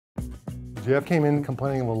Jeff came in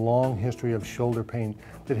complaining of a long history of shoulder pain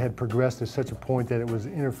that had progressed to such a point that it was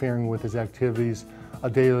interfering with his activities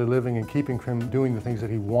of daily living and keeping him doing the things that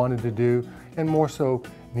he wanted to do and more so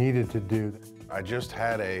needed to do. I just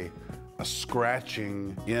had a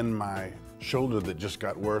scratching in my shoulder that just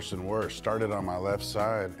got worse and worse. Started on my left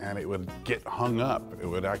side and it would get hung up. It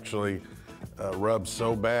would actually rub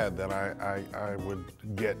so bad that I would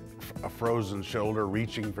get a frozen shoulder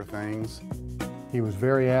reaching for things. He was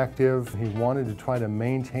very active. He wanted to try to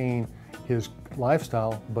maintain his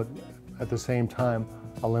lifestyle, but at the same time,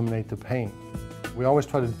 eliminate the pain. We always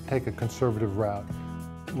try to take a conservative route.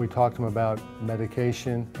 We talked to him about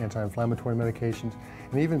medication, anti-inflammatory medications,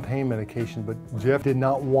 and even pain medication, but Jeff did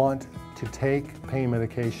not want to take pain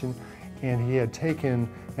medication, and he had taken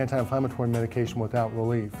anti-inflammatory medication without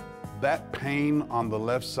relief. That pain on the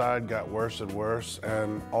left side got worse and worse,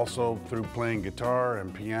 and also through playing guitar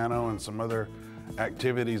and piano and some other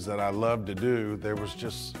activities that I love to do,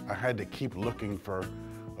 I had to keep looking for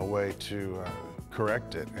a way to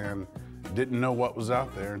correct it and didn't know what was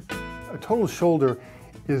out there. A total shoulder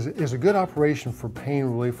is a good operation for pain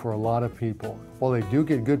relief for a lot of people. While they do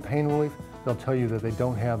get good pain relief, they'll tell you that they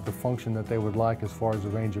don't have the function that they would like as far as the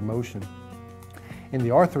range of motion. And the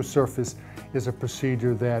Arthrosurface is a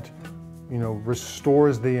procedure that,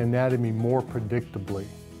 restores the anatomy more predictably,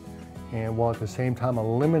 and while at the same time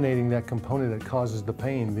eliminating that component that causes the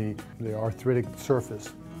pain, the arthritic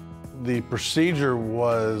surface. The procedure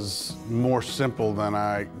was more simple than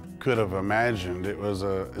I could have imagined.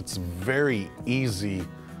 It's very easy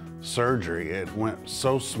surgery. It went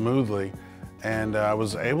so smoothly, and I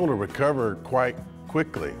was able to recover quite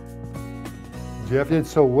quickly. Jeff did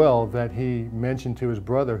so well that he mentioned to his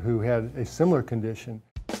brother, who had a similar condition.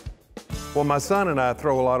 Well, my son and I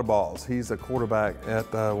throw a lot of balls. He's a quarterback at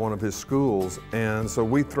one of his schools, and so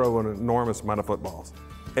we throw an enormous amount of footballs.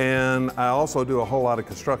 And I also do a whole lot of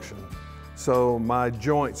construction. So my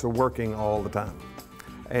joints are working all the time.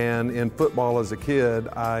 And in football as a kid,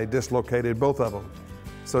 I dislocated both of them.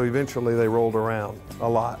 So eventually they rolled around a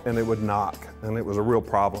lot and it would knock, and it was a real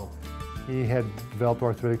problem. He had developed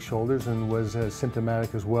arthritic shoulders and was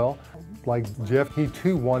symptomatic as well. Like Jeff, he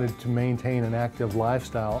too wanted to maintain an active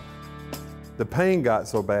lifestyle. The pain got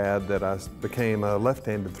so bad that I became a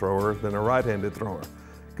left-handed thrower than a right-handed thrower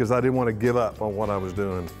because I didn't want to give up on what I was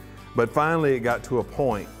doing. But finally it got to a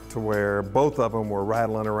point to where both of them were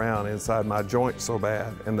rattling around inside my joints so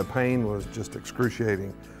bad, and the pain was just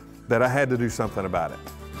excruciating, that I had to do something about it.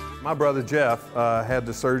 My brother Jeff had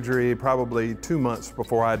the surgery probably 2 months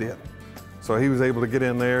before I did. So he was able to get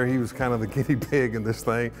in there. He was kind of the guinea pig in this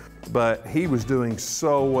thing, but he was doing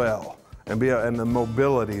so well. And the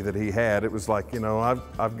mobility that he had, it was like,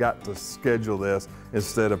 I've got to schedule this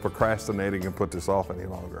instead of procrastinating and put this off any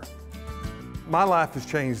longer. My life has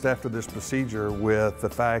changed after this procedure with the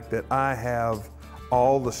fact that I have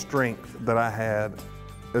all the strength that I had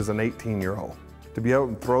as an 18-year-old. To be able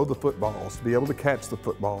to throw the footballs, to be able to catch the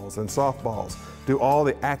footballs and softballs, do all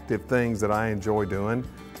the active things that I enjoy doing,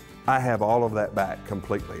 I have all of that back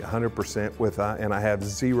completely, 100% and I have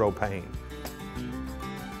zero pain.